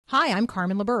Hi, I'm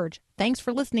Carmen LaBerge. Thanks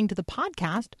for listening to the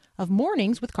podcast of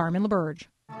Mornings with Carmen LaBerge.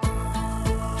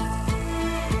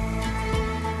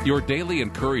 Your daily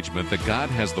encouragement that God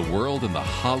has the world in the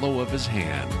hollow of his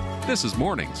hand. This is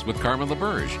Mornings with Carmen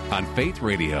LaBerge on Faith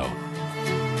Radio. If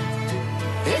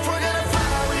we're gonna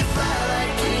fly, we fly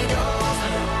like eagles,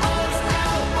 arms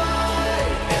out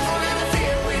wide. If we're gonna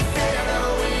fear, we fear no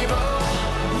evil.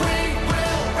 We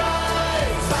will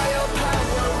rise. By your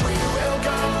power we will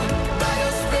go. By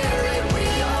your spirit we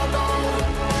are born.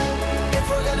 If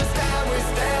we're gonna stand, we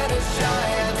stand as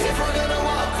giants. If we're gonna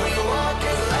walk, we walk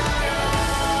as lions.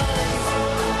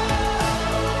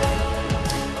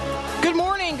 Good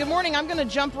morning. Good morning. I'm going to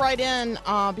jump right in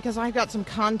because I've got some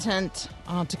content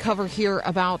to cover here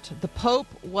about the Pope,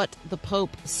 what the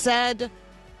Pope said,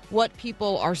 what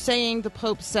people are saying the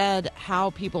Pope said, how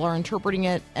people are interpreting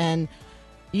it. And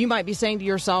you might be saying to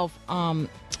yourself, I'm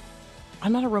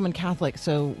not a Roman Catholic,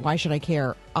 so why should I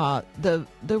care? The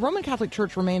Roman Catholic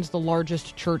Church remains the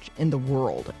largest church in the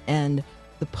world, and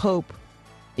the Pope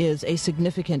is a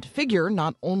significant figure,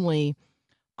 not only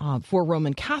for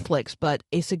Roman Catholics, but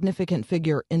a significant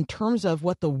figure in terms of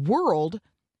what the world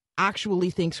actually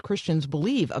thinks Christians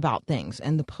believe about things.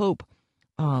 And the Pope,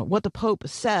 what the Pope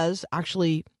says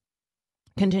actually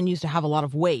continues to have a lot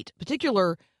of weight,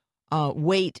 particular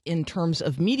weight in terms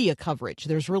of media coverage.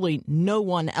 There's really no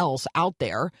one else out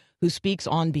there who speaks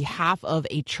on behalf of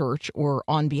a church or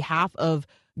on behalf of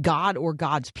God or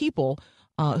God's people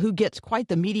who gets quite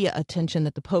the media attention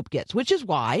that the Pope gets, which is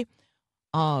why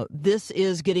this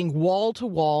is getting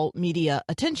wall-to-wall media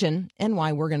attention and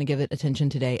why we're going to give it attention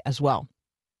today as well.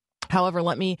 However,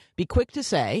 let me be quick to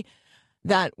say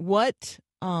that what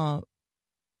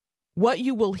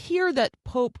you will hear that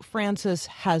Pope Francis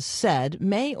has said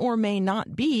may or may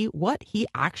not be what he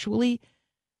actually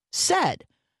said.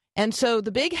 And so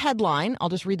the big headline, I'll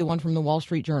just read the one from the Wall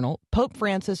Street Journal, Pope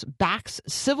Francis backs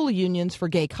civil unions for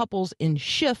gay couples in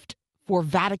shift for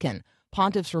Vatican.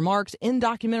 Pontiff's remarks in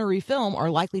documentary film are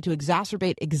likely to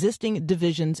exacerbate existing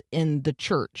divisions in the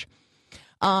church.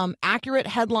 Accurate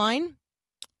headline,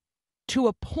 to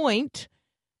a point,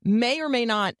 may or may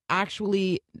not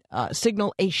actually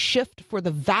signal a shift for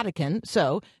the Vatican.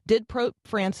 So, did Pope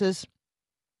Francis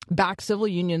back civil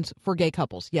unions for gay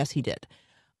couples? Yes, he did.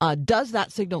 Does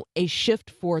that signal a shift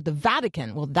for the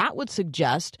Vatican? Well, that would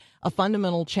suggest a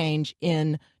fundamental change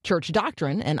in church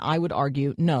doctrine, and I would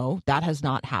argue, no, that has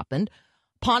not happened.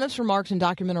 Pontiff's remarks in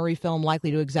documentary film likely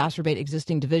to exacerbate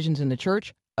existing divisions in the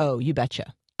church? Oh, you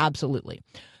betcha. Absolutely.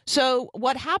 So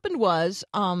what happened was,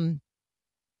 in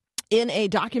a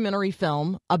documentary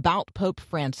film about Pope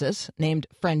Francis named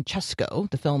Francesco,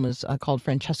 the film is called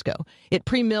Francesco, it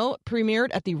premiered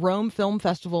at the Rome Film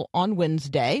Festival on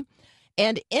Wednesday.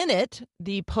 And in it,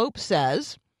 the Pope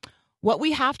says, what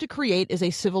we have to create is a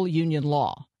civil union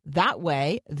law. That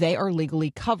way, they are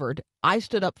legally covered. I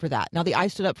stood up for that. Now, the I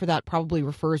stood up for that probably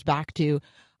refers back to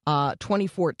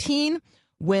 2014,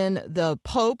 when the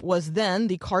Pope was then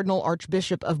the Cardinal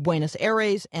Archbishop of Buenos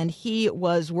Aires, and he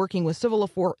was working with civil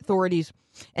authorities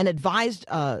and advised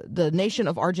the nation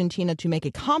of Argentina to make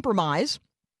a compromise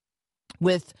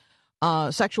with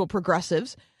sexual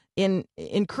progressives in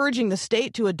encouraging the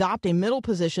state to adopt a middle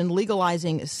position,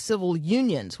 legalizing civil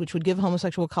unions, which would give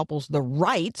homosexual couples the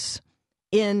rights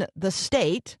in the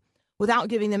state without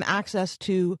giving them access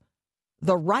to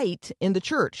the right in the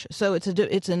church. So it's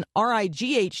an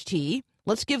RIGHT.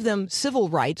 Let's give them civil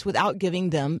rights without giving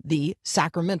them the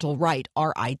sacramental right,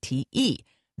 RITE.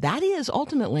 That is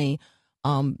ultimately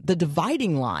the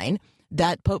dividing line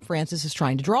that Pope Francis is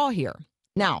trying to draw here.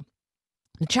 Now,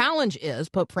 the challenge is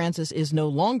Pope Francis is no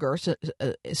longer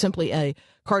simply a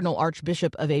cardinal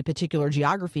archbishop of a particular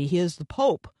geography. He is the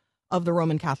Pope of the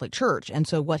Roman Catholic Church. And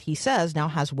so what he says now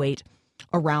has weight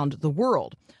around the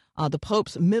world. The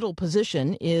Pope's middle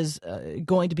position is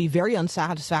going to be very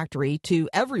unsatisfactory to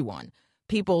everyone.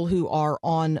 People who are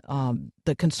on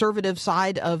the conservative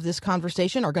side of this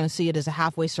conversation are going to see it as a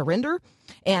halfway surrender,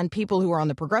 and people who are on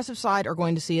the progressive side are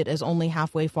going to see it as only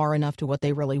halfway far enough to what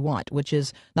they really want, which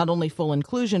is not only full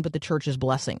inclusion, but the church's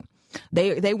blessing.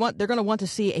 They're going to want to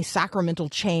see a sacramental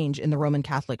change in the Roman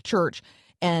Catholic Church,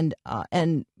 and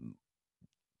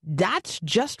that's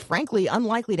just frankly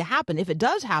unlikely to happen. If it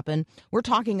does happen, we're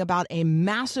talking about a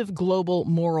massive global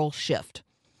moral shift.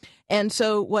 And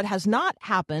so what has not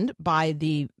happened by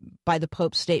the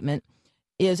Pope's statement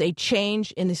is a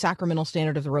change in the sacramental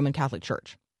standard of the Roman Catholic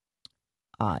Church.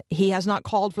 He has not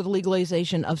called for the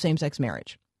legalization of same-sex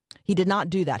marriage. He did not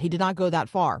do that. He did not go that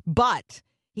far. But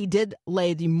he did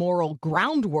lay the moral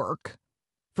groundwork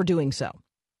for doing so.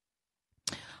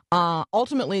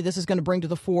 Ultimately, this is going to bring to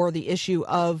the fore the issue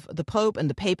of the Pope and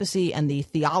the papacy and the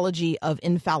theology of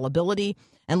infallibility.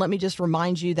 And let me just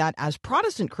remind you that as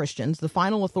Protestant Christians, the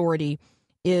final authority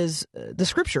is the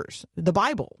Scriptures, the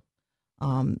Bible.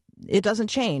 It doesn't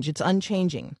change. It's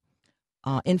unchanging.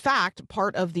 In fact,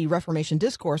 part of the Reformation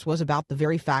discourse was about the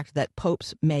very fact that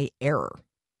popes may err.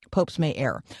 Popes may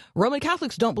err. Roman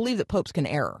Catholics don't believe that popes can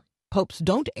err. Popes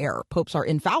don't err. Popes are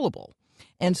infallible.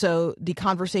 And so the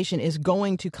conversation is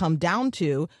going to come down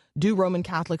to, do Roman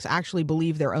Catholics actually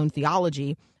believe their own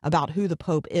theology about who the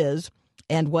Pope is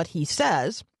and what he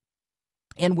says,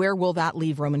 and where will that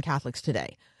leave Roman Catholics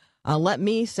today? Let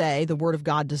me say the Word of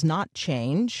God does not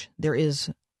change. There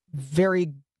is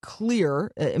very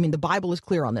clear, the Bible is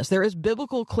clear on this. There is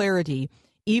biblical clarity,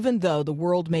 even though the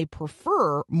world may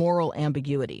prefer moral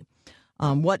ambiguity.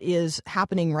 What is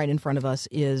happening right in front of us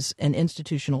is an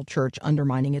institutional church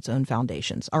undermining its own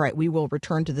foundations. All right, we will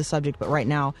return to this subject, but right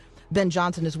now, Ben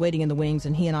Johnson is waiting in the wings,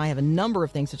 and he and I have a number of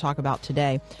things to talk about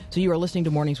today. So you are listening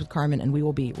to Mornings with Carmen, and we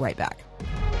will be right back.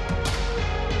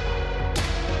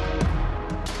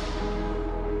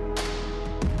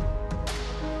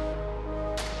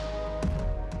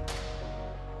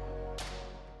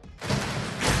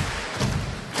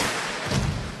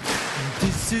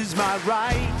 This is my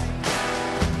right,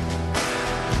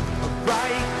 a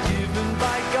right given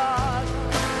by God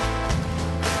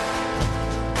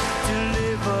to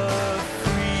live a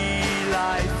free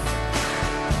life,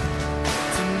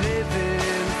 to live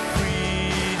in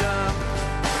freedom.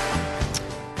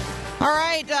 All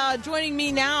right, joining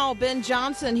me now, Ben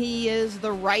Johnson. He is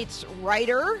the rights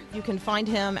writer. You can find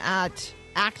him at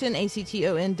Acton,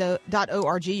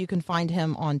 ACTON.org. You can find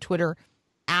him on Twitter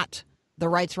at The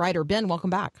Rights Writer. Ben, welcome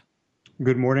back.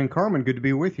 Good morning, Carmen. Good to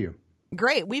be with you.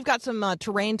 Great. We've got some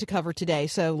terrain to cover today,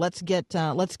 so let's get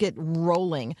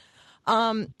rolling.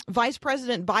 Vice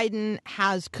President Biden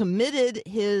has committed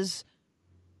his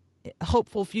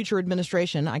hopeful future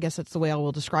administration. I guess that's the way I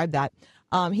will describe that.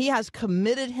 He has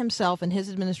committed himself and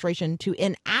his administration to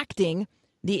enacting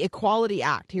the Equality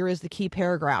Act. Here is the key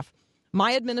paragraph.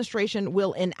 My administration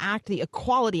will enact the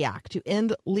Equality Act to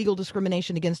end legal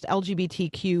discrimination against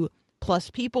LGBTQ plus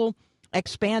people,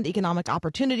 expand economic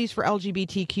opportunities for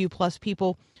LGBTQ plus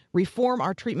people, reform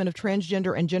our treatment of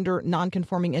transgender and gender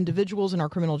nonconforming individuals in our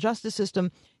criminal justice system,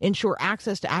 ensure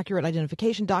access to accurate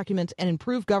identification documents, and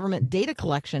improve government data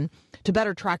collection to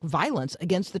better track violence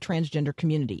against the transgender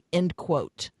community. End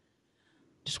quote.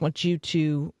 Just want you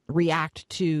to react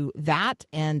to that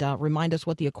and remind us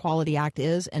what the Equality Act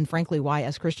is and, frankly, why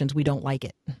as Christians we don't like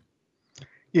it.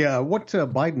 Yeah, what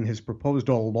Biden has proposed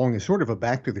all along is sort of a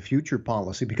back to the future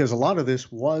policy, because a lot of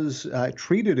this was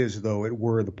treated as though it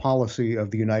were the policy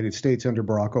of the United States under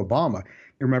Barack Obama.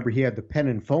 You remember he had the pen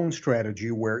and phone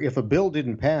strategy where if a bill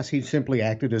didn't pass, he simply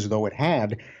acted as though it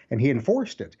had, and he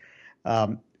enforced it.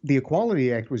 The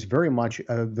Equality Act was very much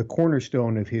the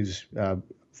cornerstone of his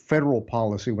federal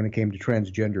policy when it came to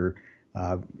transgender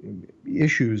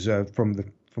issues from the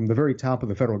very top of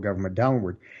the federal government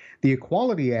downward. The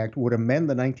Equality Act would amend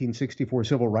the 1964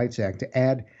 Civil Rights Act to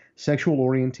add sexual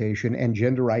orientation and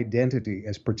gender identity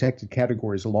as protected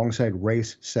categories alongside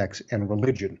race, sex, and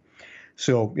religion.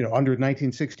 So, under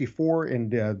 1964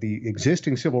 and the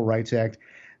existing Civil Rights Act,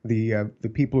 the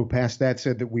people who passed that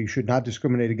said that we should not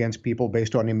discriminate against people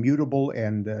based on immutable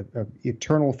and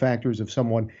eternal factors of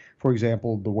someone, for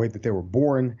example, the way that they were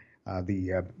born,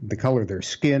 the color of their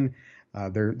skin,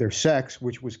 their sex,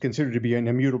 which was considered to be an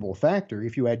immutable factor.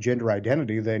 If you add gender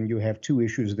identity, then you have two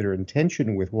issues that are in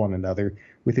tension with one another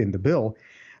within the bill,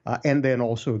 and then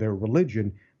also their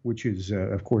religion, which is,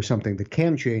 of course, something that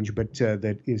can change, but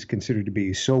that is considered to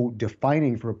be so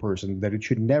defining for a person that it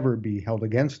should never be held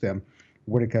against them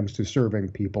when it comes to serving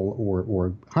people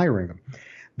or hiring them.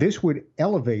 This would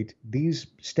elevate these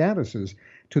statuses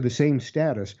to the same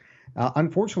status.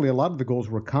 Unfortunately, a lot of the goals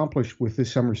were accomplished with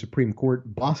this summer's Supreme Court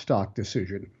Bostock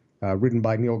decision, written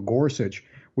by Neil Gorsuch,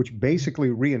 which basically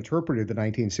reinterpreted the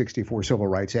 1964 Civil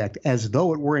Rights Act as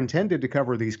though it were intended to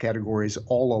cover these categories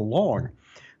all along.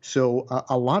 So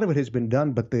a lot of it has been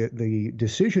done, but the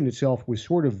decision itself was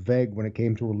sort of vague when it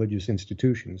came to religious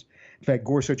institutions. In fact,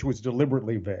 Gorsuch was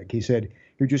deliberately vague. He said,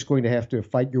 you're just going to have to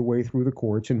fight your way through the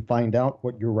courts and find out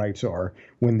what your rights are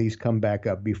when these come back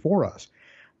up before us.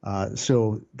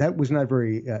 So that was not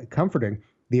very comforting.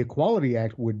 The Equality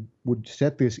Act would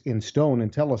set this in stone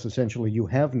and tell us essentially you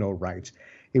have no rights.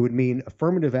 It would mean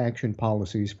affirmative action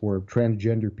policies for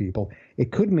transgender people.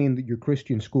 It could mean that your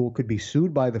Christian school could be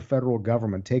sued by the federal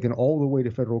government, taken all the way to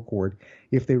federal court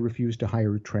if they refuse to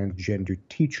hire a transgender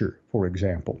teacher, for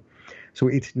example. So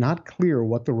it's not clear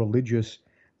what the religious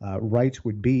rights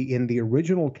would be in the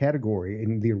original category,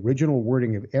 in the original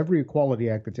wording of every Equality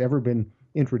Act that's ever been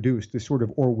introduced, this sort of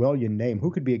Orwellian name.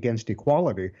 Who could be against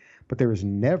equality? But there is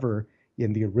never,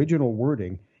 in the original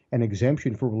wording, an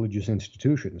exemption for religious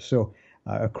institutions. So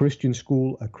a Christian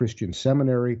school, a Christian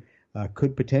seminary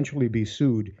could potentially be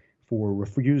sued for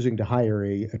refusing to hire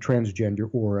a transgender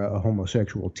or a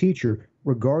homosexual teacher,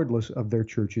 regardless of their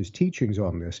church's teachings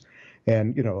on this.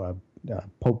 And,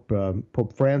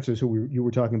 Pope Francis, who you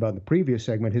were talking about in the previous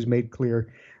segment, has made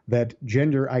clear that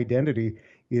gender identity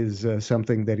is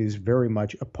something that is very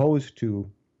much opposed to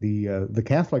the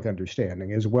Catholic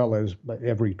understanding, as well as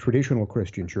every traditional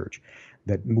Christian church,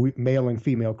 that male and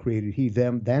female created he,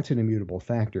 them, that's an immutable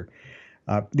factor.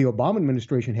 The Obama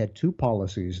administration had two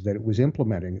policies that it was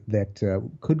implementing that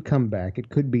could come back. It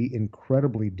could be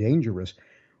incredibly dangerous.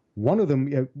 One of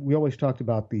them, we always talked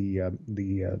about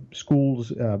the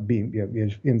schools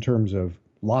being in terms of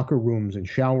locker rooms and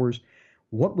showers.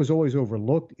 What was always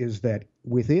overlooked is that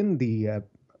within the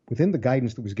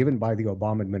guidance that was given by the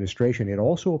Obama administration, it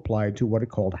also applied to what it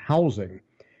called housing,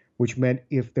 which meant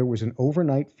if there was an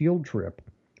overnight field trip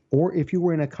or if you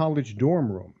were in a college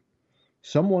dorm room,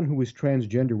 someone who was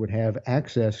transgender would have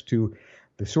access to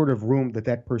the sort of room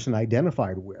that person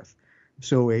identified with.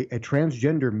 So a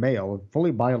transgender male, a fully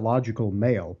biological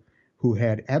male, who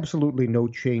had absolutely no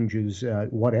changes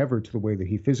whatever to the way that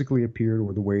he physically appeared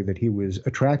or the way that he was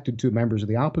attracted to members of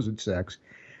the opposite sex,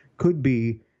 could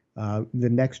be the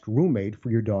next roommate for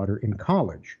your daughter in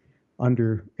college.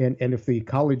 And if the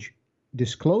college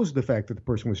disclosed the fact that the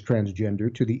person was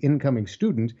transgender to the incoming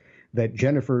student, that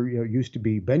Jennifer used to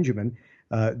be Benjamin,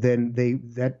 then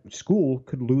that school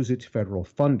could lose its federal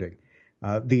funding.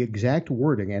 The exact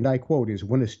wording, and I quote, is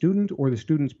when a student or the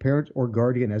student's parent or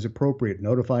guardian, as appropriate,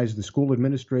 notifies the school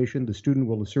administration, the student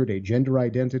will assert a gender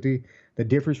identity that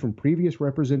differs from previous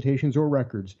representations or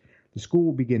records. The school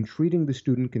will begin treating the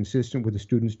student consistent with the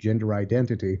student's gender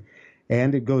identity.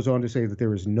 And it goes on to say that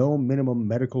there is no minimum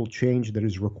medical change that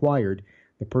is required.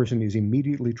 The person is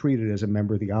immediately treated as a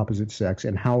member of the opposite sex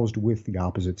and housed with the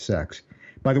opposite sex.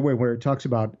 By the way, where it talks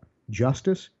about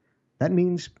justice, that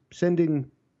means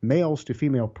sending males to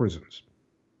female prisons.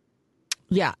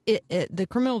 Yeah, the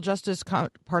criminal justice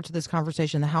parts of this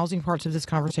conversation, the housing parts of this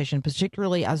conversation,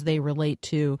 particularly as they relate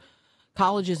to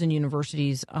colleges and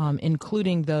universities,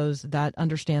 including those that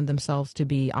understand themselves to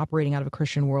be operating out of a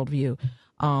Christian worldview,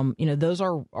 those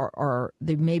are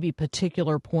they may be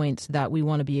particular points that we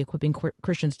want to be equipping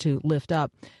Christians to lift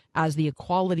up as the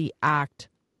Equality Act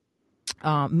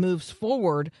moves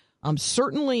forward.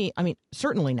 Certainly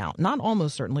now, not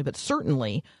almost certainly, but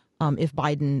certainly if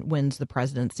Biden wins the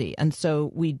presidency. And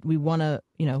so we want to,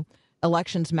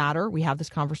 elections matter. We have this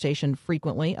conversation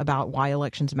frequently about why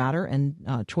elections matter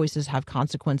and choices have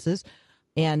consequences.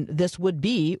 And this would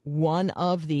be one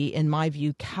of the, in my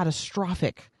view,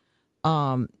 catastrophic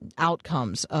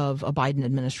outcomes of a Biden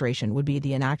administration would be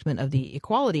the enactment of the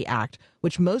Equality Act,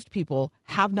 which most people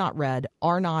have not read,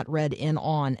 are not read in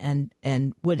on,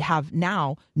 and would have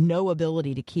now no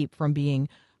ability to keep from being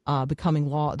becoming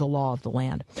the law of the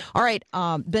land. All right,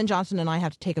 Ben Johnson and I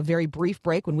have to take a very brief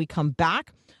break. When we come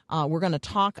back, we're going to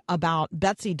talk about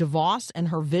Betsy DeVos and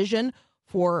her vision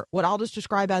for what I'll just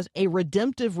describe as a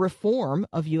redemptive reform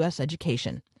of U.S.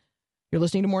 education. You're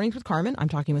listening to Mornings with Carmen. I'm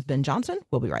talking with Ben Johnson.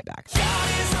 We'll be right back.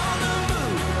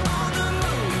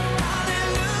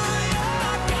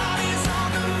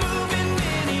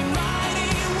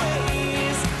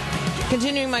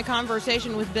 Continuing my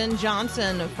conversation with Ben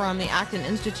Johnson from the Acton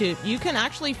Institute, you can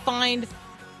actually find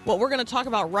what we're going to talk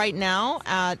about right now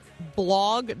at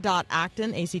blog.acton.org.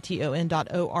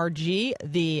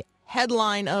 The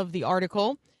headline of the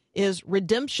article is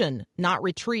Redemption, Not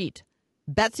Retreat.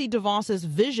 Betsy DeVos's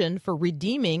vision for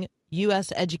redeeming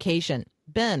U.S. education.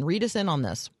 Ben, read us in on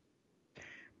this.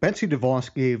 Betsy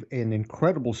DeVos gave an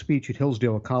incredible speech at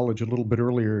Hillsdale College a little bit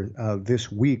earlier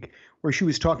this week, where she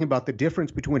was talking about the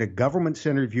difference between a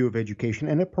government-centered view of education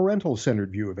and a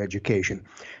parental-centered view of education.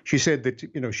 She said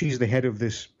that, she's the head of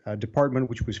this department,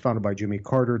 which was founded by Jimmy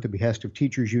Carter at the behest of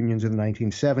teachers' unions in the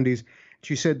 1970s.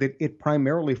 She said that it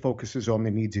primarily focuses on the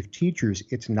needs of teachers.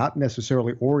 It's not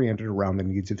necessarily oriented around the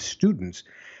needs of students.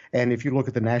 And if you look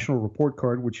at the national report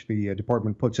card, which the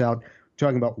department puts out,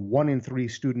 talking about 1 in 3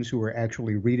 students who are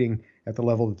actually reading at the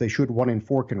level that they should, 1 in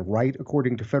 4 can write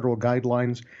according to federal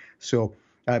guidelines. So,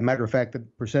 matter of fact, the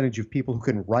percentage of people who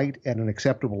can write at an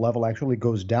acceptable level actually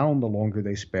goes down the longer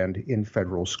they spend in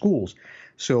federal schools.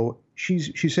 So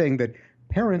she's saying that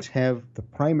parents have the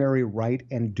primary right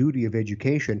and duty of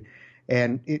education.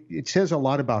 And it says a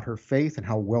lot about her faith and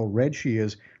how well-read she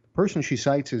is. The person she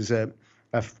cites is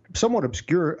a somewhat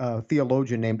obscure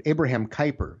theologian named Abraham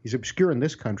Kuyper. He's obscure in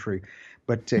this country,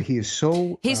 but he is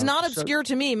so... He's not obscure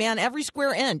to me, man. Every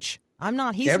square inch. I'm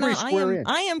not. He's Every not. square inch.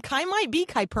 I might be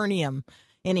Kuypernium.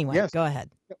 Anyway, Yes. go ahead.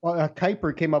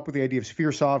 Kuyper came up with the idea of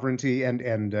sphere sovereignty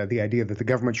and the idea that the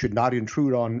government should not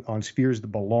intrude on spheres that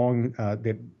belong,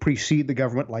 that precede the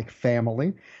government, like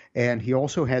family. And he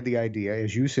also had the idea,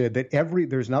 as you said, that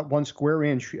there's not one square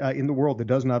inch in the world that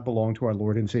does not belong to our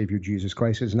Lord and Savior Jesus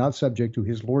Christ. Is not subject to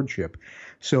his lordship.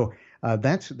 So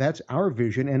that's our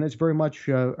vision, and it's very much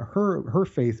her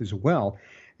faith as well.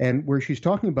 And where she's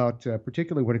talking about,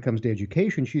 particularly when it comes to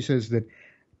education, she says that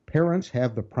parents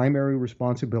have the primary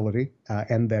responsibility,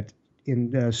 and that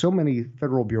in so many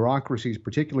federal bureaucracies,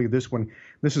 particularly this one,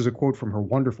 this is a quote from her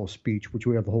wonderful speech, which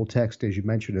we have the whole text, as you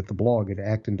mentioned, at the blog at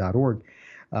acton.org.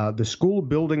 The school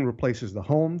building replaces the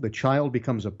home, the child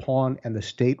becomes a pawn, and the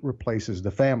state replaces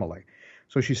the family.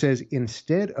 So she says,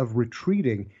 instead of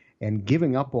retreating and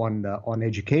giving up on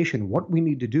education, what we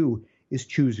need to do is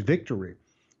choose victory.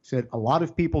 Said a lot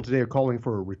of people today are calling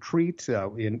for a retreat.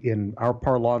 In our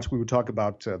parlance, we would talk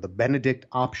about the Benedict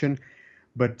option.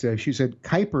 But she said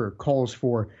Kuyper calls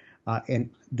for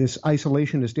this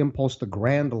isolationist impulse, the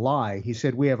grand lie. He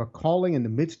said we have a calling in the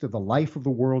midst of the life of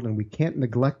the world, and we can't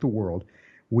neglect the world.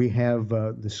 We have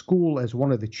the school as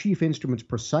one of the chief instruments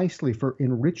precisely for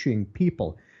enriching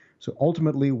people. So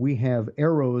ultimately, we have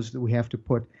arrows that we have to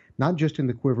put not just in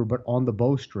the quiver, but on the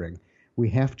bowstring. We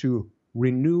have to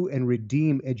renew and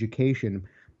redeem education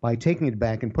by taking it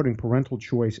back and putting parental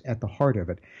choice at the heart of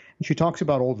it. And she talks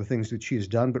about all the things that she has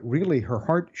done, but really her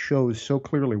heart shows so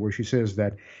clearly where she says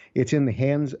that it's in the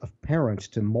hands of parents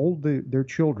to mold their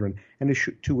children and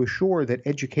to assure that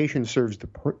education serves the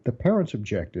parents'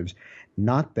 objectives,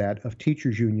 not that of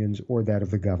teachers' unions or that of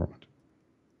the government.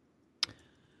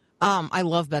 I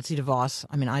love Betsy DeVos.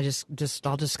 I mean, I'll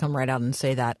just come right out and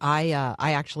say that I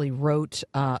actually wrote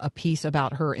a piece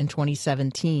about her in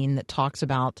 2017 that talks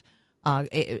about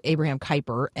Abraham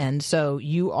Kuyper, and so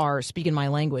you are speaking my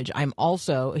language. I'm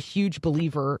also a huge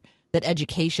believer that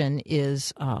education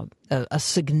is a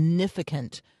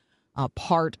significant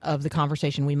part of the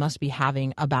conversation we must be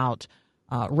having about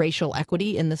racial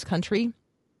equity in this country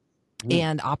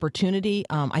and opportunity.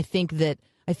 I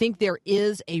think there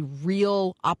is a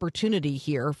real opportunity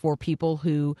here for people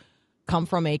who come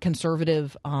from a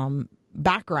conservative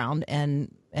background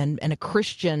and a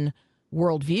Christian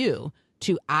worldview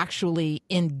to actually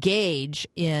engage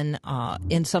in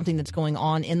something that's going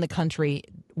on in the country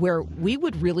where we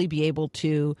would really be able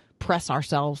to press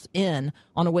ourselves in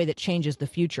on a way that changes the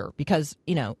future. Because,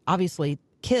 obviously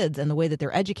kids and the way that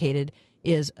they're educated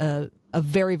is a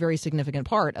very, very significant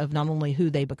part of not only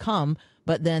who they become,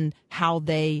 but then how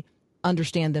they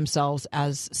understand themselves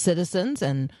as citizens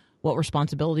and what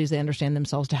responsibilities they understand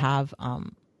themselves to have,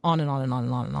 on and on and on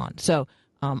and on and on. So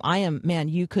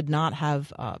you could not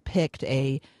have picked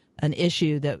an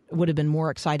issue that would have been more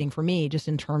exciting for me, just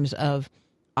in terms of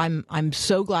I'm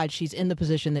so glad she's in the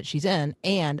position that she's in,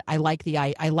 and I like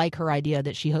her idea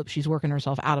that she hopes she's working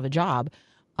herself out of a job.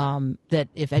 That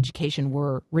if education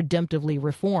were redemptively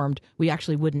reformed, we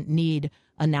actually wouldn't need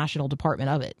a national department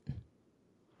of it.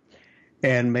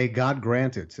 And may God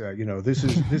grant it.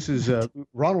 This is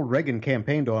Ronald Reagan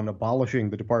campaigned on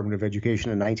abolishing the Department of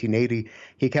Education in 1980.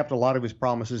 He kept a lot of his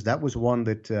promises. That was one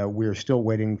that we're still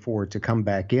waiting for to come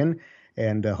back in.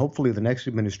 And hopefully the next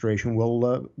administration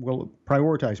will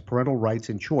prioritize parental rights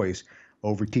and choice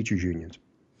over teachers' unions.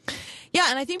 Yeah,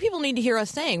 and I think people need to hear us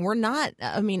saying we're not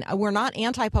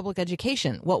anti-public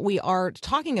education. What we are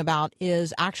talking about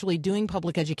is actually doing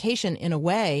public education in a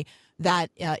way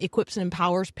that equips and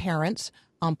empowers parents,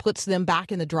 puts them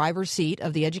back in the driver's seat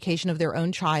of the education of their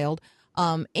own child,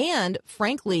 and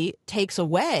frankly takes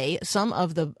away some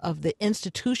of the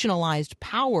institutionalized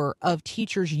power of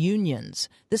teachers' unions.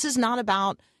 This is not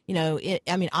about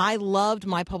I loved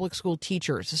my public school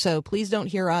teachers, so please don't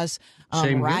hear us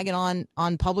ragging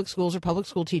on public schools or public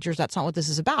school teachers. That's not what this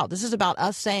is about. This is about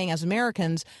us saying as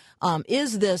Americans,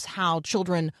 is this how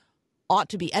children ought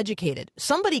to be educated?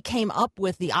 Somebody came up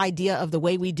with the idea of the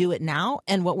way we do it now,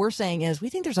 and what we're saying is we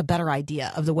think there's a better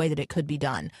idea of the way that it could be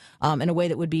done, in a way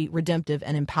that would be redemptive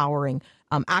and empowering,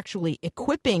 actually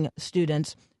equipping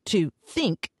students to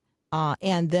think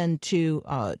and then to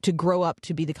grow up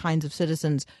to be the kinds of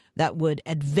citizens that would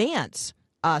advance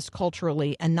us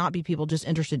culturally and not be people just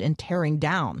interested in tearing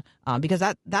down, because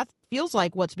that feels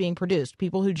like what's being produced,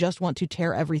 people who just want to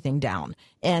tear everything down.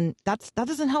 And that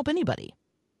doesn't help anybody.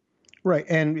 Right.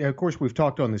 And of course, we've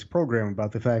talked on this program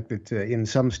about the fact that in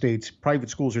some states,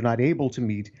 private schools are not able to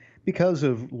meet because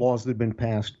of laws that have been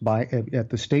passed at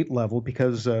the state level,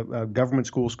 because government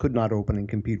schools could not open and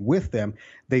compete with them.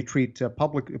 They treat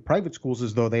private schools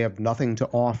as though they have nothing to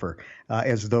offer,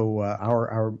 as though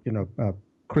our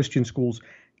Christian schools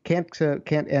can't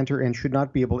enter and should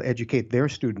not be able to educate their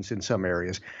students in some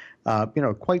areas.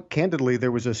 Quite candidly,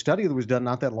 there was a study that was done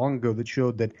not that long ago that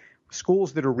showed that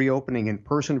schools that are reopening in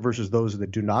person versus those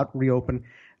that do not reopen,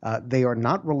 they are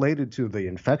not related to the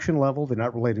infection level. They're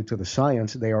not related to the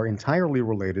science. They are entirely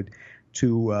related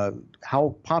to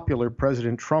how popular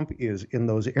President Trump is in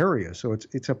those areas. So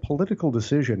it's a political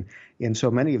decision in so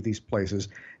many of these places.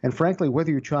 And frankly,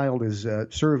 whether your child is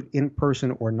served in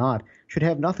person or not should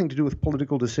have nothing to do with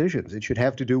political decisions. It should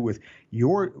have to do with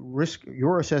your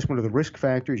assessment of the risk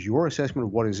factors, your assessment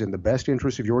of what is in the best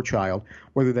interest of your child,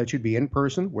 whether that should be in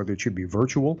person, whether it should be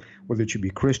virtual, whether it should be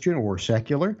Christian or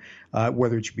secular,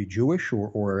 whether it should be Jewish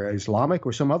or Islamic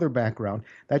or some other background.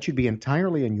 That should be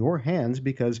entirely in your hands,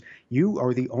 because you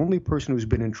are the only person who's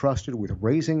been entrusted with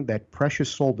raising that precious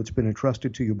soul that's been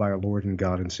entrusted to you by our Lord and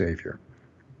God and Savior.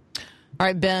 All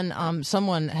right, Ben,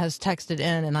 someone has texted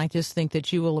in, and I just think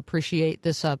that you will appreciate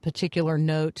this particular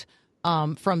note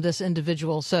from this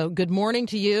individual. So good morning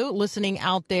to you listening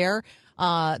out there.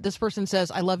 This person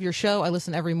says, I love your show. I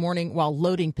listen every morning while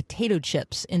loading potato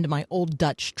chips into my old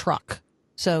Dutch truck.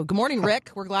 So good morning,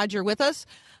 Rick. We're glad you're with us.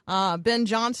 Ben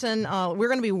Johnson, we're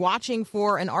going to be watching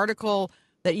for an article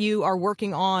that you are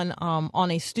working on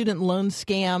a student loan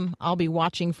scam. I'll be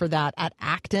watching for that at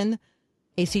Acton.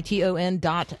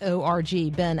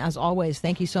 ACTON.org. Ben, as always,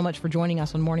 thank you so much for joining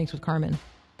us on Mornings with Carmen.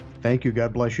 Thank you.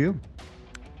 God bless you.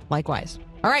 Likewise.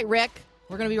 All right, Rick,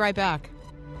 we're going to be right back.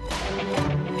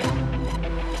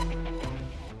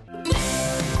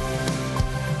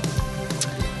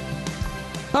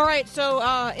 All right, so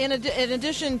in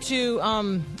addition to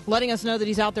letting us know that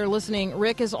he's out there listening,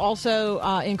 Rick is also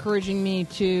encouraging me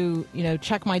to,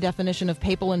 check my definition of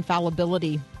papal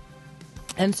infallibility.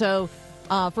 And so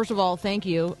first of all, thank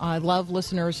you. I love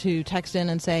listeners who text in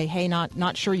and say, hey,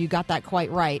 not sure you got that quite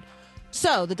right.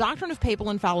 So the doctrine of papal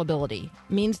infallibility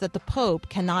means that the Pope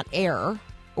cannot err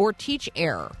or teach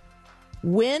error.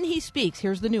 When he speaks,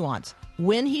 here's the nuance,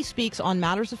 when he speaks on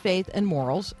matters of faith and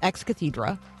morals, ex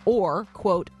cathedra, or,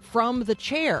 quote, from the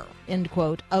chair, end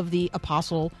quote, of the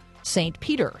Apostle St.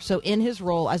 Peter. So in his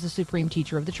role as the supreme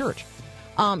teacher of the church.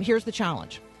 Here's the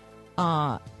challenge.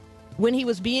 When he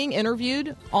was being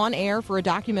interviewed on air for a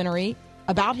documentary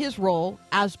about his role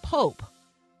as Pope,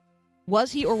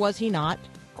 was he or was he not,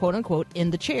 quote unquote,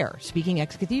 in the chair, speaking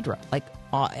ex cathedra, like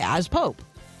as Pope?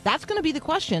 That's going to be the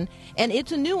question. And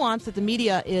it's a nuance that the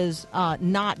media is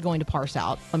not going to parse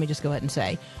out, let me just go ahead and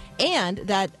say. And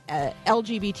that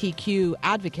LGBTQ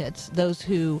advocates, those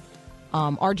who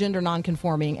are gender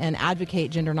nonconforming and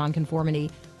advocate gender nonconformity,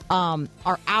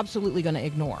 are absolutely going to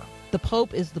ignore. The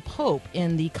Pope is the Pope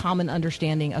in the common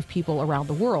understanding of people around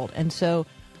the world. And so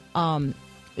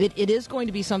it is going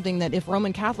to be something that if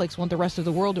Roman Catholics want the rest of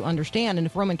the world to understand, and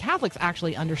if Roman Catholics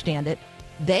actually understand it,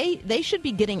 they should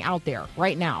be getting out there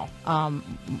right now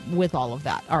with all of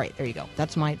that. All right, there you go.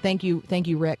 That's my thank you,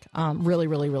 Rick. Really,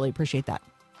 really, really appreciate that.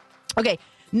 Okay,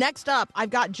 next up,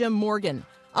 I've got Jim Morgan.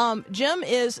 Jim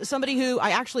is somebody who I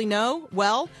actually know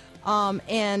well.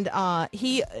 And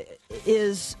he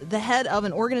is the head of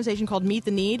an organization called Meet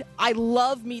the Need. I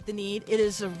love Meet the Need.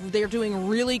 They're doing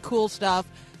really cool stuff,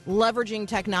 leveraging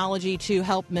technology to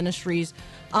help ministries.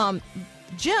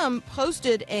 Jim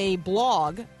posted a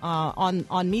blog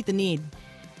on Meet the Need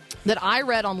that I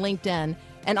read on LinkedIn,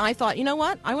 and I thought, you know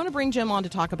what? I want to bring Jim on to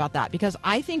talk about that, because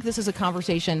I think this is a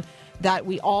conversation that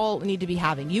we all need to be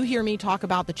having. You hear me talk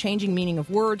about the changing meaning of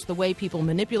words, the way people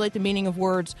manipulate the meaning of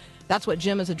words. That's what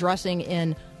Jim is addressing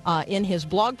in his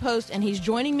blog post, and he's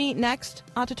joining me next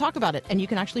to talk about it. And you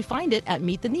can actually find it at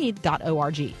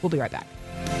meettheneed.org. We'll be right back.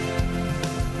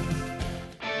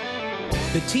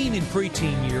 The teen and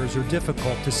preteen years are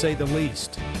difficult, to say the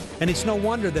least. And it's no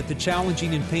wonder that the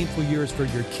challenging and painful years for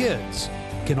your kids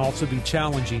can also be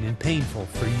challenging and painful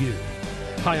for you.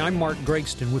 Hi, I'm Mark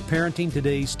Gregston with Parenting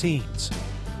Today's Teens.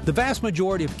 The vast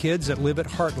majority of kids that live at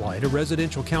Heartlight, a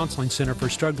residential counseling center for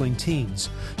struggling teens,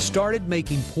 started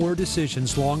making poor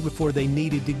decisions long before they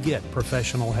needed to get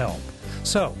professional help.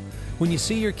 So, when you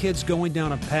see your kids going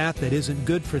down a path that isn't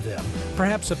good for them,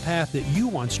 perhaps a path that you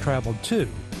once traveled too,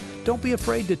 don't be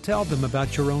afraid to tell them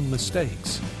about your own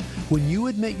mistakes. When you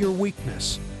admit your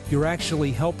weakness, you're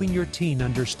actually helping your teen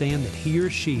understand that he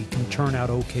or she can turn out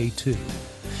okay too.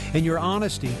 And your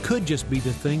honesty could just be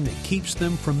the thing that keeps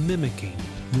them from mimicking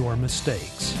your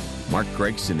mistakes. Mark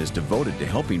Gregson is devoted to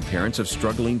helping parents of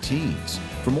struggling teens.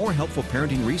 For more helpful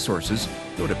parenting resources,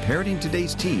 go to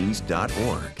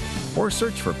parentingtodaysteens.org or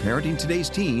search for Parenting Today's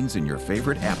Teens in your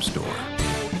favorite app store.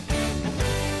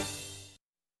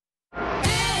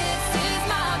 This is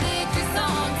my victory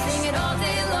song. Sing it all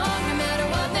day long, no matter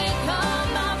what may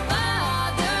come. My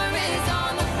Father is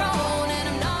on the throne, and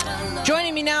I'm not alone.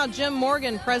 Joining me now, Jim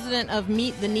Morgan, president of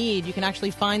Meet the Need. You can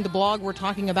actually find the blog we're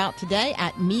talking about today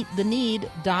at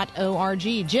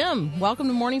meettheneed.org. Jim, welcome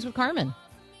to Mornings with Carmen.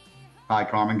 Hi,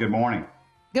 Carmen. Good morning.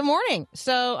 Good morning.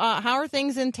 So how are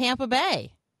things in Tampa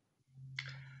Bay?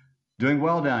 Doing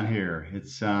well down here.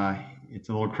 It's a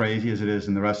little crazy as it is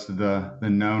in the rest of the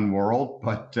known world,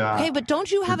 but Hey, but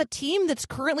don't you have a team that's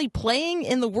currently playing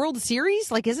in the World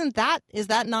Series? Like, is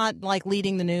that not like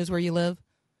leading the news where you live?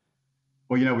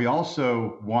 well, we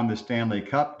also won the Stanley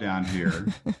Cup down here.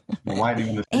 The Lightning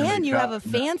won the Stanley And you Cup. have a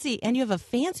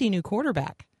fancy new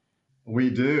quarterback. We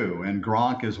do, and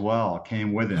Gronk as well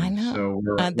came with him. I know. So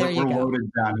There you we're go.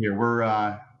 loaded down here.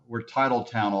 We're title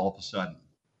town all of a sudden.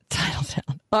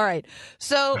 Titletown. All right.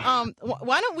 So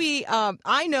why don't we,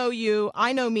 I know you,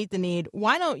 I know Meet the Need.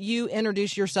 Why don't you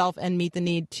introduce yourself and Meet the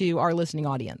Need to our listening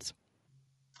audience?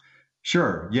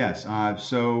 Sure. Yes.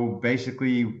 So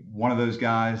basically, one of those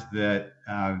guys that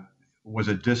was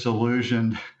a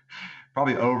disillusioned,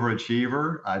 probably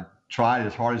overachiever. I tried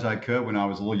as hard as I could when I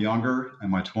was a little younger in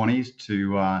my 20s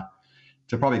to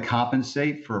probably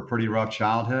compensate for a pretty rough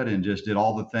childhood, and just did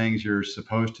all the things you're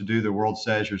supposed to do, the world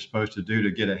says you're supposed to do to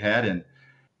get ahead. And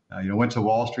went to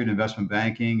Wall Street investment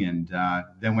banking, and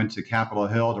then went to Capitol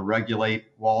Hill to regulate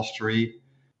Wall Street.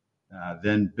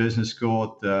 Then business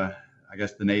school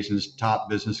at the nation's top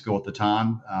business school at the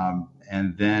time,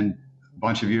 and then a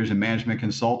bunch of years in management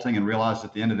consulting, and realized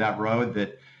at the end of that road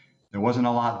that there wasn't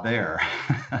a lot there.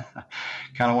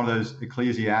 Kind of one of those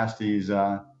Ecclesiastes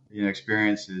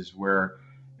experiences where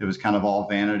it was kind of all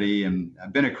vanity. And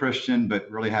I've been a Christian, but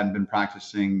really hadn't been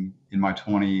practicing in my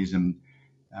 20s, and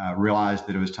realized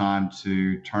that it was time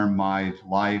to turn my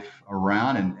life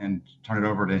around and turn it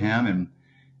over to Him. And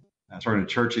I started a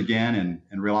church again,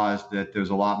 and realized that there was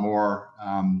a lot more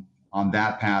on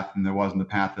that path than there was in the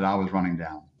path that I was running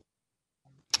down.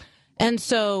 And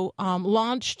so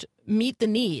launched Meet the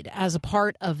Need as a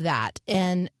part of that.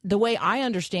 And the way I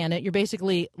understand it, you're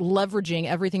basically leveraging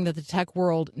everything that the tech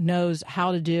world knows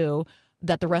how to do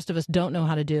that the rest of us don't know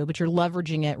how to do, but you're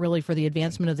leveraging it really for the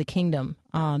advancement of the kingdom.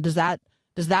 Does that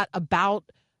about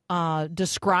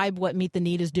describe what Meet the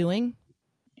Need is doing?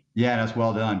 Yeah, that's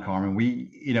well done, Carmen.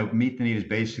 Meet the Need is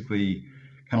basically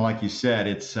kind of like you said,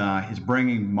 it's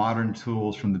bringing modern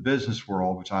tools from the business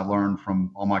world, which I learned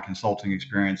from all my consulting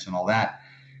experience and all that,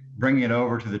 bringing it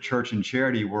over to the church and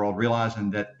charity world, realizing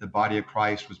that the body of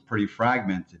Christ was pretty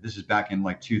fragmented. This is back in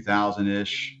like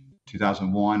 2000-ish,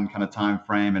 2001 kind of time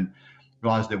frame, and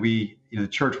realized that the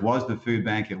church was the food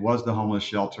bank, it was the homeless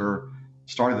shelter,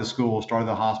 started the schools, started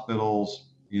the hospitals,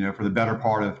 for the better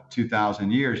part of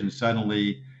 2,000 years, and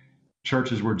suddenly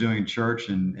churches were doing church,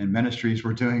 and ministries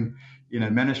were doing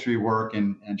ministry work,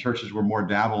 and churches were more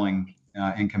dabbling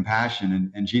in compassion.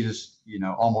 And Jesus,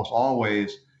 almost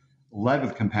always led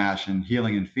with compassion,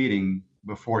 healing, and feeding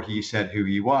before He said who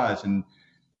He was. And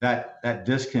that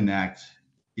disconnect,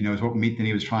 is what Meet the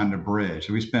Need was trying to bridge.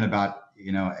 So we spent about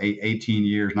 18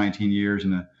 years, 19 years,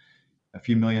 and a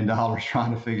few $1 million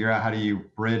trying to figure out how do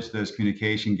you bridge those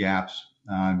communication gaps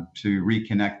to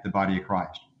reconnect the body of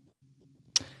Christ.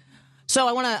 So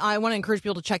I want to encourage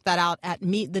people to check that out at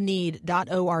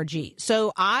meettheneed.org.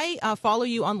 So I follow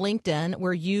you on LinkedIn,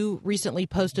 where you recently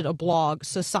posted a blog,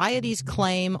 Society's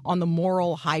Claim on the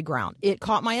Moral High Ground. It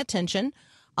caught my attention.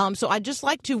 So I'd just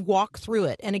like to walk through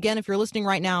it. And again, if you're listening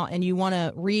right now and you want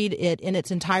to read it in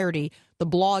its entirety, the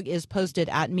blog is posted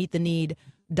at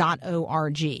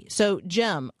meettheneed.org. So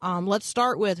Jim, let's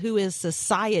start with who is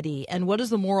Society and what is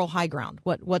the moral high ground?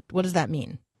 What does that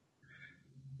mean?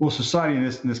 Well, society in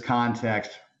this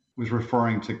context was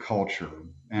referring to culture,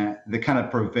 and the kind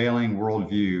of prevailing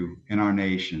worldview in our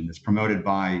nation that's promoted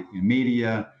by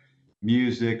media,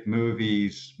 music,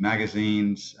 movies,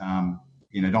 magazines,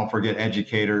 don't forget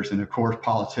educators, and of course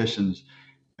politicians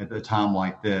at a time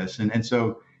like this. And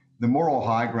so the moral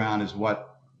high ground is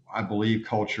what I believe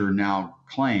culture now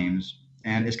claims,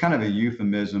 and it's kind of a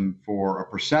euphemism for a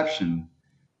perception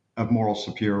of moral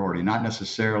superiority, not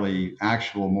necessarily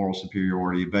actual moral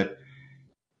superiority, but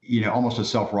almost a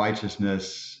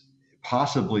self-righteousness,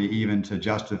 possibly even to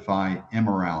justify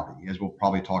immorality, as we'll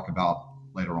probably talk about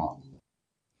later on.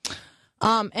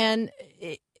 And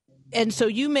so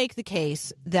you make the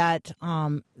case that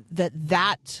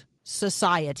that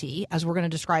society, as we're going to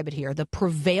describe it here, the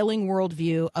prevailing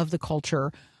worldview of the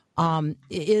culture,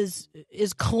 is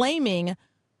claiming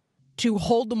to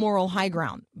hold the moral high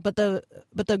ground, but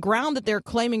the ground that they're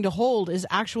claiming to hold is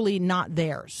actually not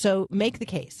theirs. So make the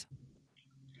case.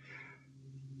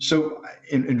 So,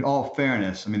 in all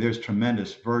fairness, I mean, there's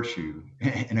tremendous virtue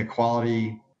in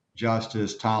equality,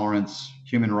 justice, tolerance,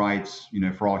 human rights,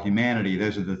 for all humanity.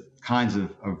 Those are the kinds of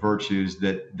virtues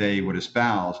that they would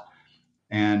espouse.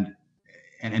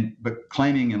 But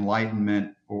claiming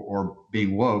enlightenment or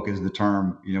being woke is the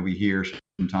term, we hear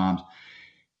sometimes,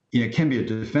 can be a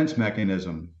defense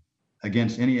mechanism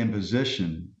against any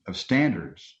imposition of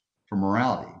standards for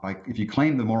morality. Like if you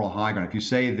claim the moral high ground, if you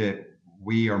say that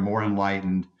we are more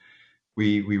enlightened,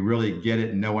 we really get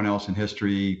it and no one else in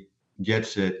history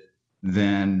gets it,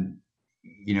 then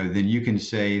you can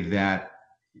say that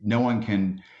no one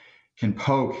can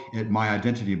poke at my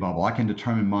identity bubble. I can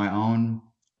determine my own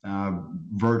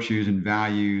virtues and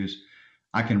values.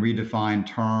 I can redefine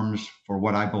terms for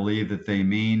what I believe that they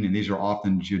mean, and these are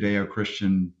often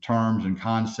Judeo-Christian terms and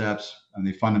concepts, and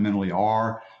they fundamentally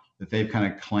are, that they've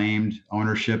kind of claimed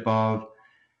ownership of.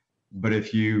 But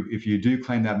if you do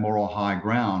claim that moral high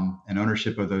ground and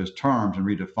ownership of those terms and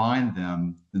redefine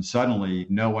them, then suddenly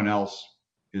no one else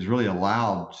is really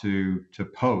allowed to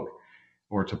poke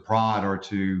or to prod or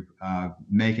to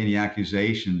make any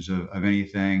accusations of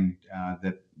anything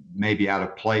that may be out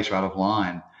of place or out of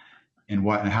line in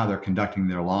what and how they're conducting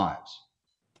their lives.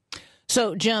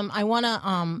 So, Jim, I want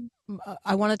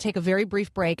to take a very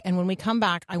brief break, and when we come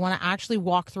back, I want to actually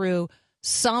walk through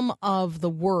some of the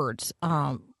words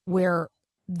where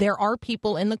there are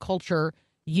people in the culture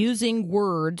using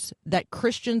words that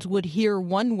Christians would hear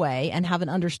one way and have an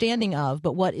understanding of,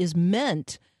 but what is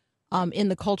meant in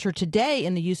the culture today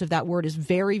in the use of that word is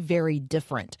very, very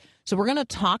different. So we're going to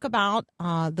talk about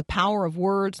the power of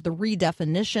words, the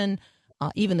redefinition,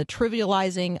 even the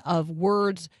trivializing of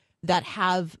words that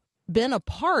have been a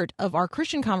part of our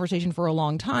Christian conversation for a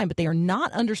long time, but they are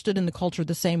not understood in the culture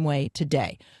the same way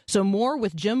today. So more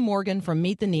with Jim Morgan from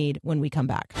Meet the Need when we come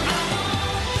back.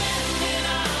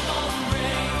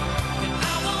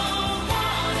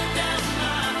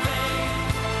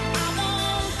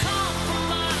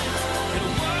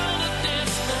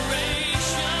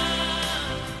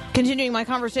 Continuing my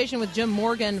conversation with Jim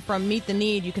Morgan from Meet the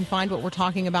Need. You can find what we're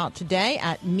talking about today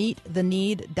at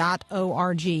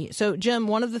meettheneed.org. So, Jim,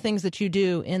 one of the things that you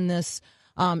do in this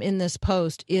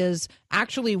post is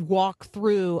actually walk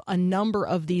through a number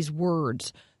of these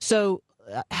words. So,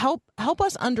 help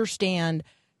us understand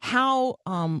how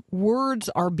words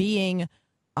are being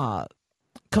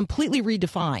completely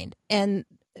redefined. And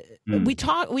we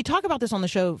talk about this on the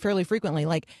show fairly frequently.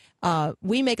 Like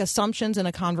we make assumptions in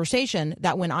a conversation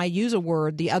that when I use a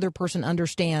word, the other person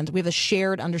understands. We have a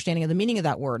shared understanding of the meaning of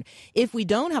that word. If we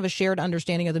don't have a shared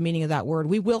understanding of the meaning of that word,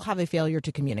 we will have a failure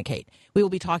to communicate. We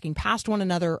will be talking past one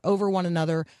another, over one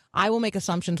another. I will make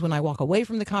assumptions when I walk away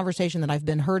from the conversation that I've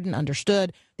been heard and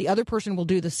understood. The other person will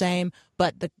do the same,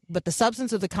 but the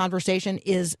substance of the conversation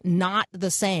is not the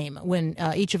same when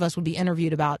each of us would be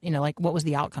interviewed about, like what was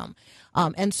the outcome.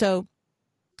 And so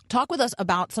talk with us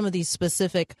about some of these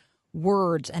specific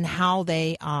words and how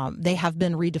they have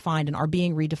been redefined and are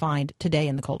being redefined today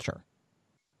in the culture.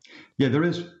 Yeah, there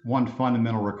is one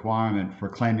fundamental requirement for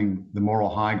claiming the moral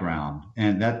high ground,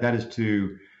 and that is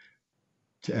to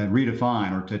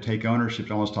redefine or to take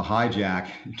ownership, almost to hijack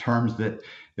terms that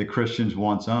Christians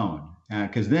once owned.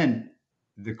 Because then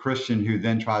the Christian who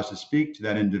then tries to speak to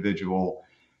that individual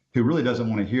who really doesn't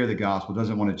want to hear the gospel,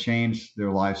 doesn't want to change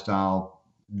their lifestyle,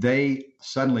 they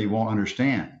suddenly won't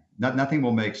understand. Nothing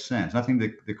will make sense. Nothing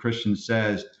that the Christian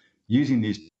says using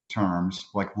these terms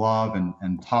like love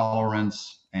and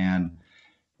tolerance and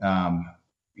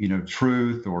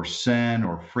truth or sin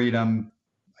or freedom,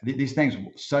 these things,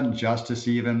 sudden justice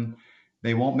even,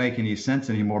 they won't make any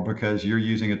sense anymore because you're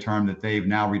using a term that they've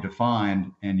now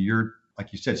redefined, and you're,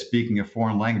 like you said, speaking a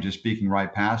foreign language, is speaking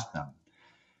right past them.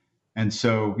 And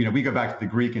so, we go back to the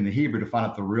Greek and the Hebrew to find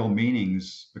out the real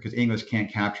meanings, because English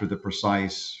can't capture the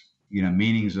precise,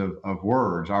 meanings of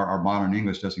words. Our modern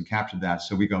English doesn't capture that.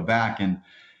 So we go back and,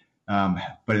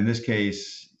 but in this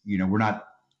case, we're not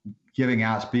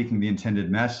speaking the intended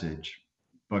message,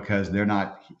 because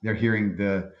they're hearing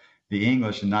the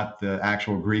English and not the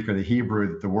actual Greek or the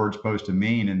Hebrew that the word's supposed to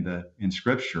mean in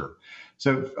Scripture.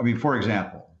 So, for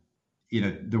example,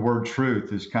 the word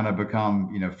truth has kind of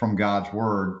become, from God's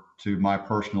word to my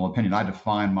personal opinion. I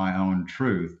define my own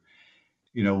truth.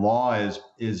 Law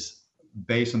is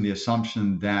based on the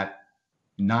assumption that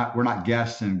we're not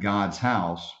guests in God's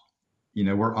house.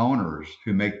 We're owners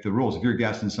who make the rules. If you're a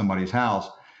guest in somebody's house,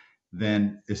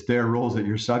 then it's their rules that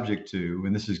you're subject to,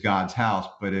 and this is God's house.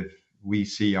 But if we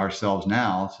see ourselves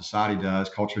now, society does,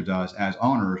 culture does, as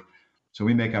owners, so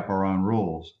we make up our own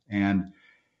rules. And,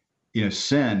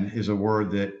 sin is a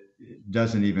word that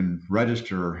doesn't even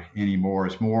register anymore.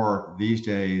 It's more these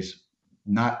days,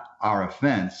 not our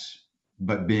offense,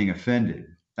 but being offended.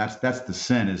 That's the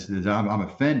sin is I'm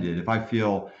offended. If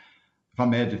I'm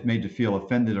made to feel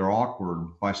offended or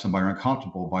awkward by somebody or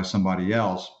uncomfortable by somebody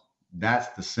else, that's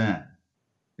the sin,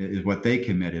 is what they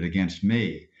committed against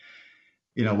me.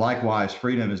 Likewise,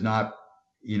 freedom is not,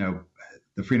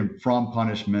 the freedom from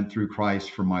punishment through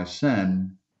Christ for my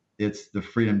sin. It's the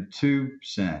freedom to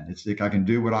sin. It's like I can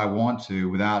do what I want to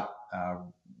without,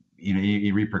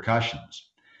 any repercussions,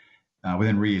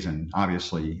 within reason,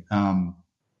 obviously.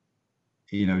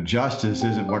 Justice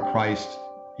isn't what Christ,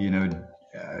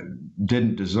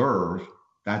 didn't deserve.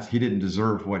 He didn't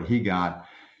deserve what he got.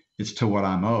 It's to what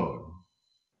I'm owed.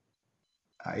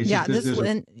 There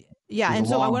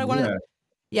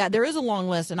is a long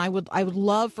list, and I would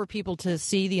love for people to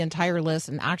see the entire list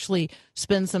and actually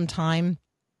spend some time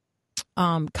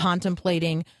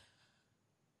contemplating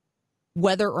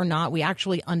whether or not we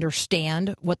actually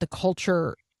understand what the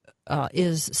culture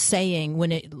is saying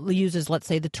when it uses, let's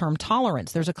say, the term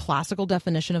tolerance. There's a classical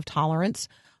definition of tolerance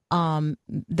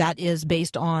that is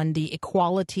based on the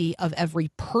equality of every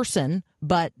person,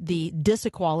 but the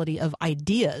disequality of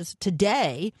ideas.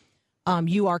 Today,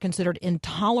 you are considered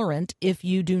intolerant if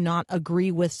you do not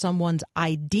agree with someone's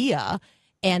idea,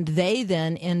 and they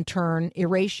then in turn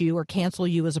erase you or cancel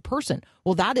you as a person.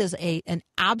 Well, that is an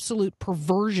absolute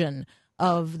perversion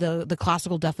of the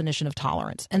classical definition of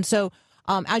tolerance. And so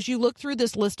as you look through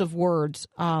this list of words,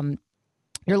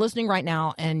 you're listening right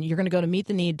now, and you're going to go to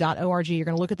meettheneed.org. You're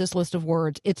going to look at this list of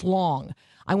words. It's long.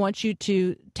 I want you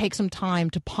to take some time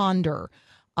to ponder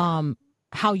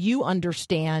how you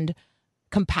understand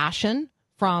compassion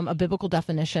from a biblical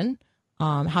definition,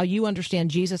 how you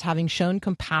understand Jesus having shown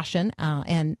compassion,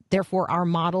 and therefore our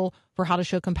model for how to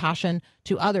show compassion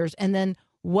to others. And then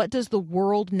what does the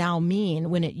world now mean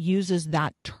when it uses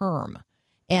that term?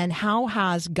 And how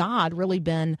has God really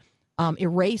been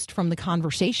erased from the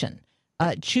conversation?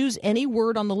 Choose any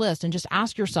word on the list and just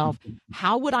ask yourself,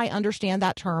 how would I understand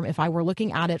that term if I were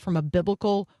looking at it from a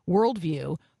biblical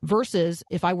worldview versus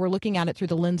if I were looking at it through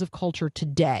the lens of culture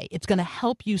today? It's going to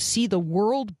help you see the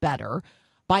world better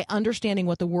by understanding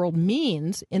what the world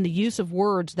means in the use of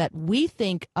words that we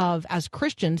think of as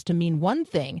Christians to mean one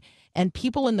thing, and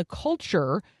people in the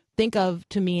culture think of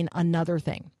to mean another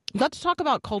thing. Let's talk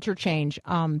about culture change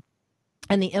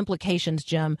and the implications,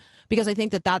 Jim, because I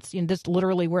think that's this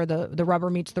literally where the rubber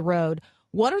meets the road.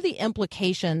 What are the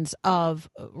implications of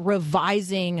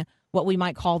revising what we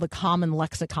might call the common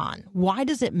lexicon? Why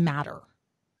does it matter?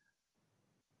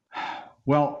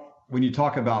 Well, when you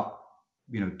talk about,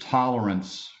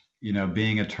 tolerance,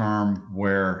 being a term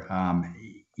where,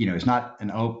 it's not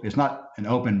an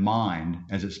open mind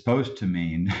as it's supposed to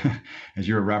mean, as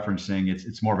you're referencing,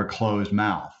 it's more of a closed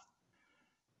mouth.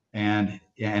 And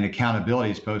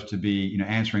accountability is supposed to be,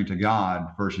 answering to God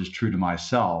versus true to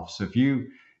myself. So if you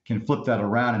can flip that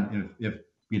around, and if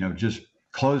just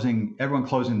everyone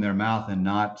closing their mouth and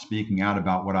not speaking out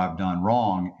about what I've done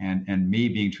wrong, and me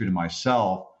being true to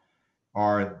myself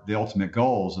are the ultimate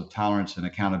goals of tolerance and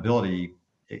accountability,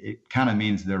 it kind of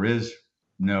means there is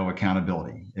no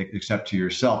accountability except to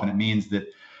yourself. And it means that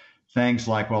things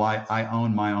like, well, I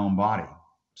own my own body,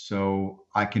 so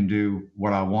I can do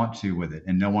what I want to with it,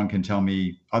 and no one can tell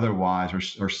me otherwise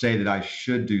or say that I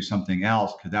should do something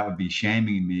else, because that would be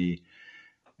shaming me,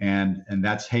 and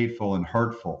that's hateful and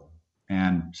hurtful.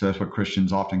 And so that's what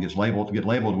Christians often get labeled with.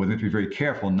 We have to be very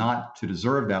careful not to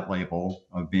deserve that label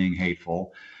of being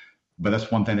hateful, but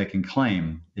that's one thing they can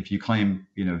claim. If you claim,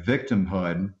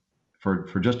 victimhood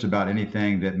for just about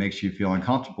anything that makes you feel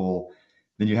uncomfortable,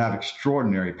 then you have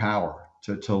extraordinary power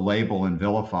to label and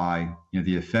vilify,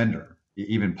 the offender,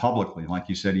 even publicly, like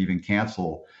you said, even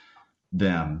cancel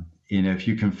them. If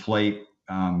you conflate,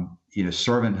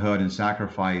 servanthood and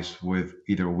sacrifice with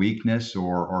either weakness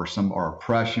or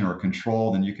oppression or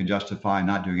control, then you can justify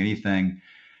not doing anything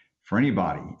for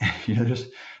anybody.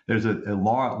 There's a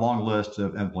long list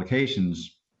of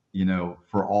implications,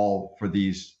 for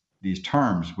these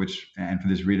terms, and for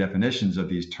these redefinitions of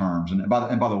these terms. And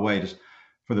by the way, just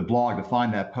for the blog, to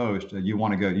find that post, you do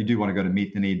want to go to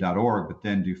meettheneed.org, but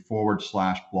then do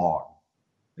 /blog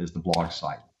is the blog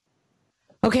site.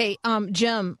 Okay,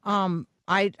 Jim,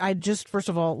 I just, first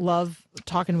of all, love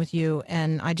talking with you,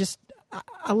 and I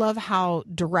love how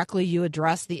directly you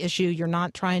address the issue. You're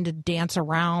not trying to dance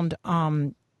around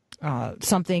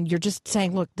something, you're just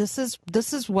saying, look, this is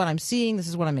what I'm seeing, this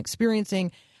is what I'm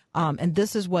experiencing, and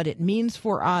this is what it means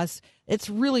for us. It's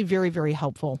really very, very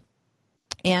helpful.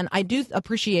 And I do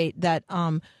appreciate that,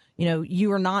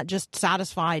 you are not just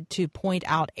satisfied to point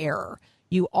out error.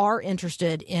 You are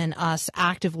interested in us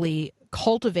actively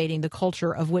cultivating the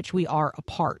culture of which we are a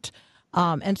part.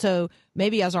 And so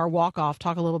maybe as our walk-off,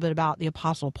 talk a little bit about the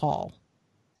Apostle Paul.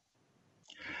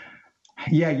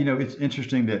 Yeah, it's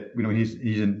interesting that he's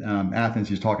in Athens.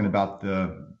 He's talking about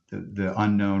the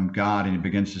unknown God, and he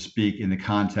begins to speak in the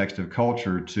context of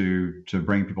culture to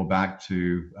bring people back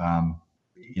to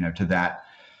to that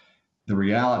the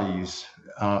realities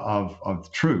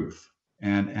of truth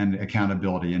and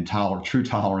accountability and true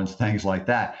tolerance, things like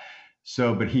that.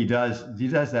 So, but he does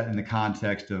that in the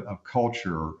context of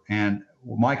culture. And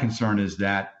my concern is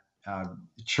that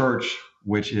church,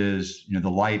 which is the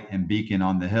light and beacon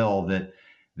on the hill,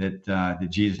 that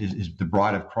Jesus is the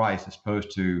bride of Christ, is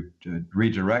supposed to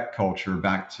redirect culture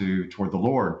back toward the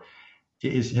Lord,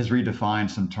 has redefined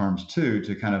some terms too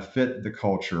to kind of fit the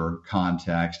culture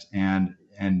context. And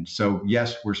so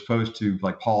yes, we're supposed to,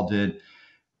 like Paul did,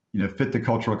 fit the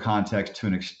cultural context to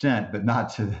an extent, but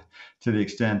not to the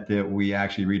extent that we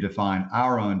actually redefine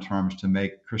our own terms to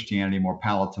make Christianity more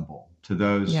palatable to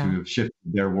those who have shifted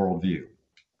their worldview.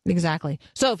 Exactly.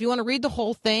 So if you want to read the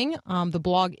whole thing, the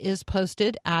blog is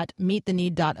posted at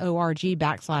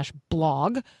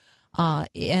meettheneed.org/blog.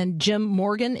 And Jim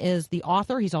Morgan is the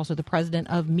author. He's also the president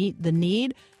of Meet the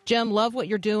Need. Jim, love what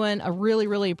you're doing. I really,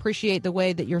 really appreciate the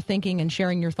way that you're thinking and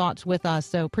sharing your thoughts with us.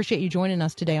 So appreciate you joining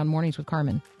us today on Mornings with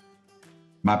Carmen.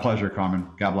 My pleasure, Carmen.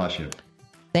 God bless you.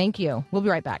 Thank you. We'll be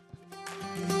right back.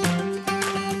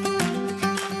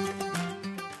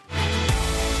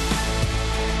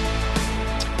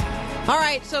 All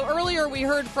right, so earlier we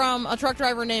heard from a truck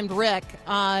driver named Rick,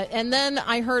 and then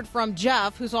I heard from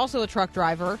Jeff, who's also a truck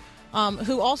driver,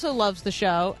 who also loves the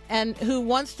show, and who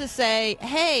wants to say,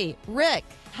 hey, Rick,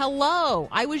 hello,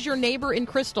 I was your neighbor in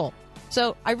Crystal.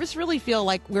 So I just really feel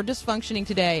like we're just functioning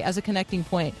today as a connecting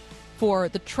point for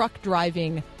the truck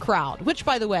driving crowd, which,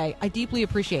 by the way, I deeply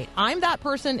appreciate. I'm that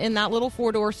person in that little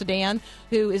four-door sedan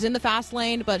who is in the fast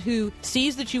lane, but who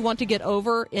sees that you want to get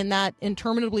over in that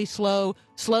interminably slow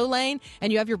lane,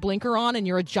 and you have your blinker on and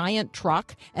you're a giant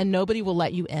truck and nobody will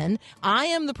let you in. I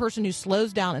am the person who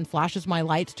slows down and flashes my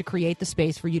lights to create the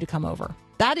space for you to come over.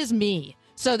 That is me.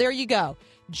 So there you go.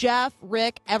 Jeff,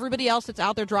 Rick, everybody else that's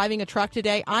out there driving a truck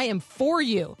today, I am for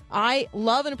you. I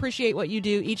love and appreciate what you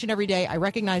do each and every day. I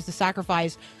recognize the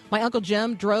sacrifice. My Uncle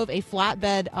Jim drove a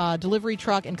flatbed delivery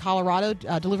truck in Colorado,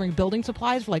 delivering building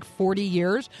supplies for like 40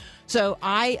 years. So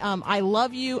I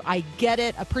love you. I get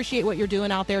it. Appreciate what you're doing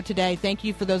out there today. Thank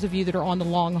you for those of you that are on the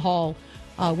long haul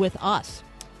with us.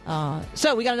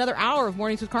 So we got another hour of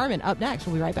Mornings with Carmen up next.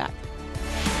 We'll be right back.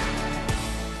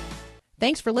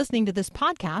 Thanks for listening to this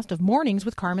podcast of Mornings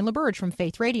with Carmen LaBerge from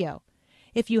Faith Radio.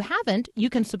 If you haven't,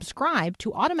 you can subscribe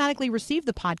to automatically receive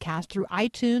the podcast through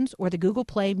iTunes or the Google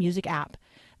Play Music app.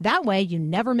 That way you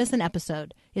never miss an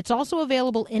episode. It's also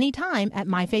available anytime at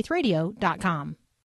myfaithradio.com.